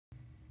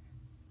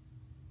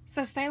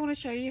So today I want to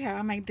show you how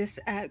I made this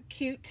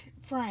cute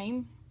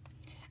frame.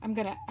 I'm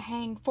going to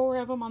hang 4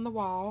 of them on the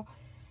wall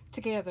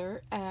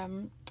together.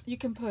 You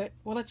can put,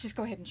 well, let's just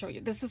go ahead and show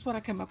you. This is what I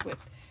come up with.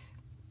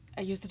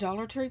 I used a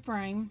Dollar Tree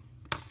frame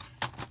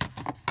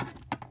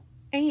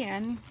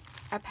and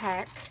a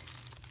pack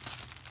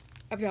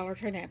of Dollar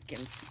Tree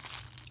napkins.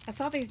 I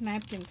saw these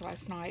napkins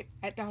last night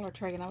at Dollar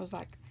Tree and I was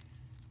like,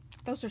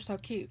 those are so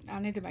cute. I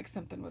need to make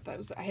something with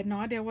those. I had no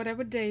idea what I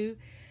would do.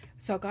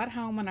 So I got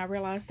home and I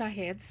realized I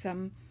had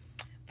some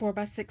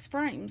 4x6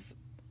 frames.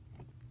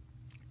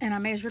 And I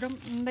measured them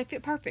and they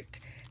fit perfect.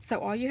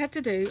 So all you have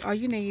to do, all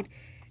you need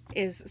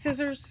is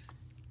scissors,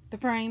 the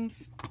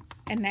frames,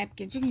 and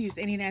napkins. You can use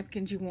any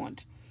napkins you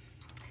want.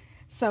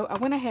 So I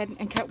went ahead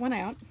and cut one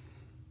out.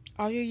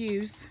 All you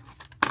use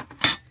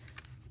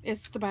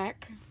is the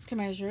back to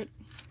measure it.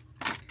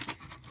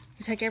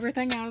 You take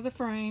everything out of the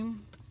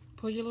frame,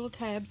 pull your little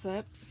tabs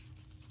up.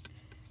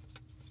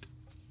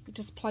 You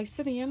just place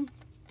it in.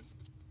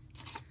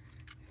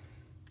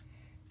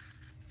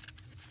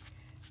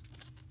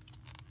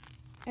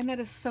 And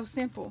that is so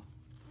simple.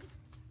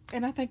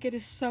 And I think it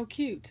is so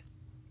cute.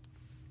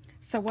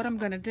 So what I'm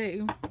going to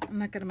do, I'm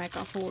not going to make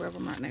all 4 of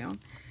them right now,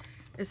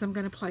 is I'm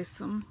going to place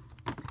them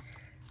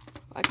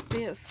like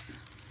this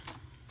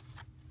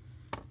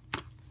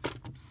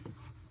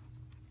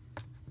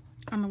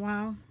on the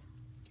wall,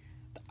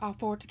 all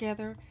 4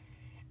 together.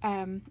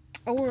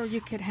 Or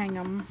you could hang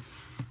them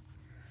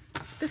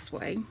this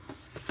way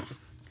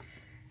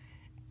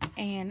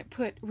and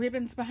put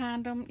ribbons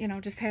behind them, you know,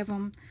 just have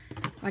them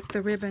like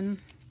the ribbon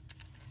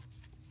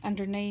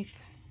underneath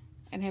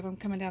and have them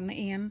coming down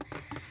the end.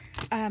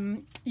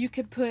 You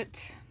could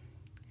put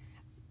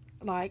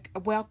like a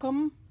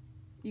welcome.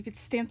 You could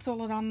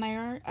stencil it on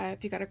there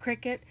if you got a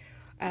Cricut.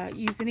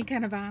 Use any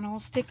kind of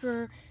vinyl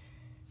sticker.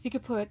 You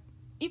could put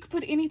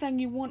anything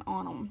you want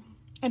on them,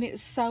 and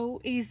it's so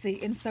easy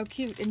and so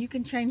cute. And you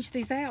can change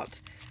these out.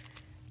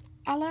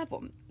 I love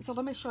them. So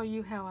let me show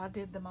you how I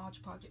did the Mod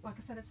Podge. Like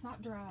I said, it's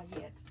not dry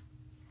yet.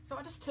 So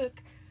I just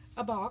took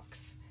a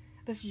box.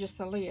 This is just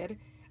the lid.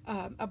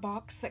 A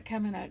box that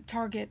came in a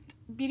Target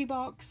beauty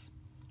box.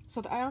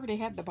 So I already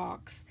had the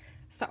box.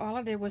 So all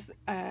I did was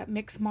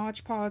mix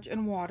Mod Podge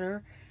and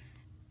water.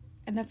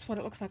 And that's what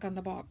it looks like on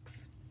the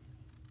box.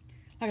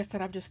 Like I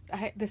said,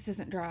 this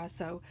isn't dry.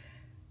 So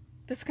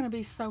that's going to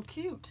be so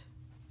cute.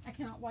 I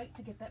cannot wait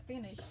to get that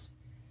finished.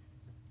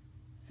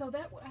 So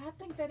I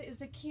think that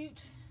is a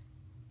cute,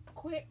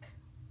 quick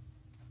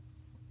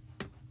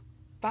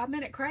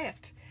 5-minute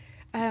craft.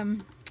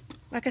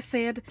 Like I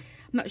said,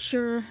 I'm not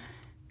sure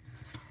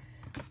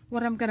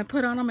what I'm going to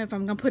put on them, if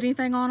I'm going to put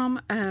anything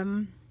on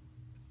them.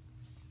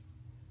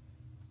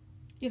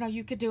 You know,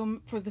 you could do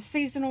them for the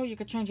seasonal. You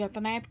could change out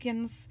the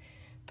napkins,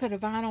 put a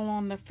vinyl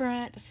on the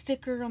front, a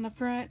sticker on the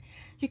front.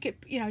 You could,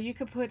 you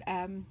could put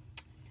a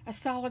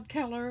solid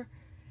color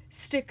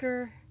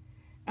sticker,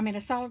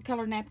 a solid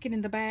color napkin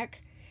in the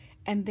back,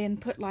 and then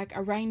put like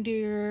a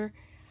reindeer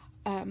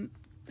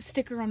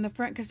sticker on the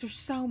front, because there's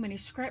so many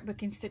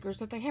scrapbooking stickers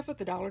that they have at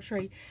the Dollar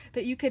Tree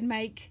that you could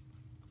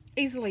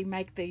easily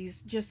make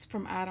these just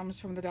from items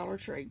from the Dollar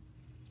Tree.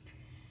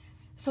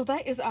 So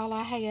that is all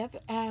I have.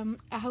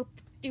 I hope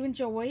you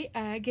enjoy.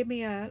 Give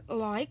me a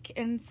like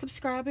and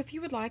subscribe if you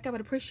would like. I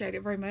would appreciate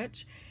it very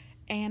much.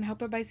 And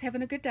hope everybody's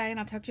having a good day, and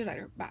I'll talk to you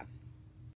later. Bye.